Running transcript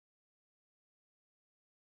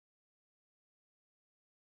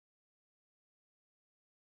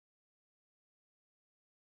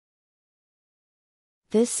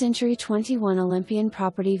This Century 21 Olympian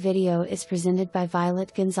property video is presented by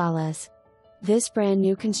Violet Gonzalez. This brand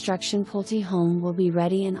new construction Pulte home will be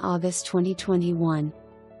ready in August 2021.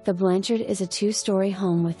 The Blanchard is a 2-story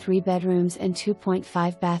home with 3 bedrooms and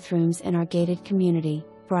 2.5 bathrooms in our gated community,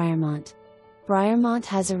 Briarmont. Briarmont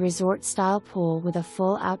has a resort-style pool with a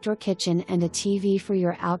full outdoor kitchen and a TV for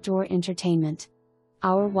your outdoor entertainment.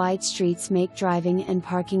 Our wide streets make driving and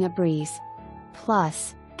parking a breeze.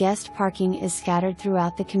 Plus, guest parking is scattered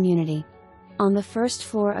throughout the community. On the first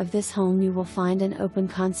floor of this home you will find an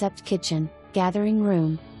open-concept kitchen, gathering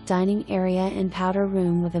room, dining area and powder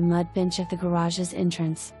room with a mud bench at the garage's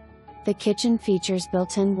entrance. The kitchen features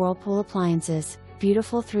built-in Whirlpool appliances,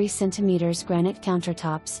 beautiful 3 cm granite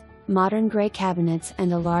countertops, modern gray cabinets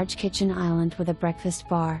and a large kitchen island with a breakfast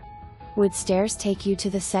bar. Wood stairs take you to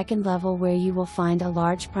the second level where you will find a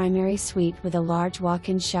large primary suite with a large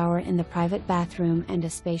walk-in shower in the private bathroom and a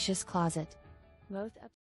spacious closet. Both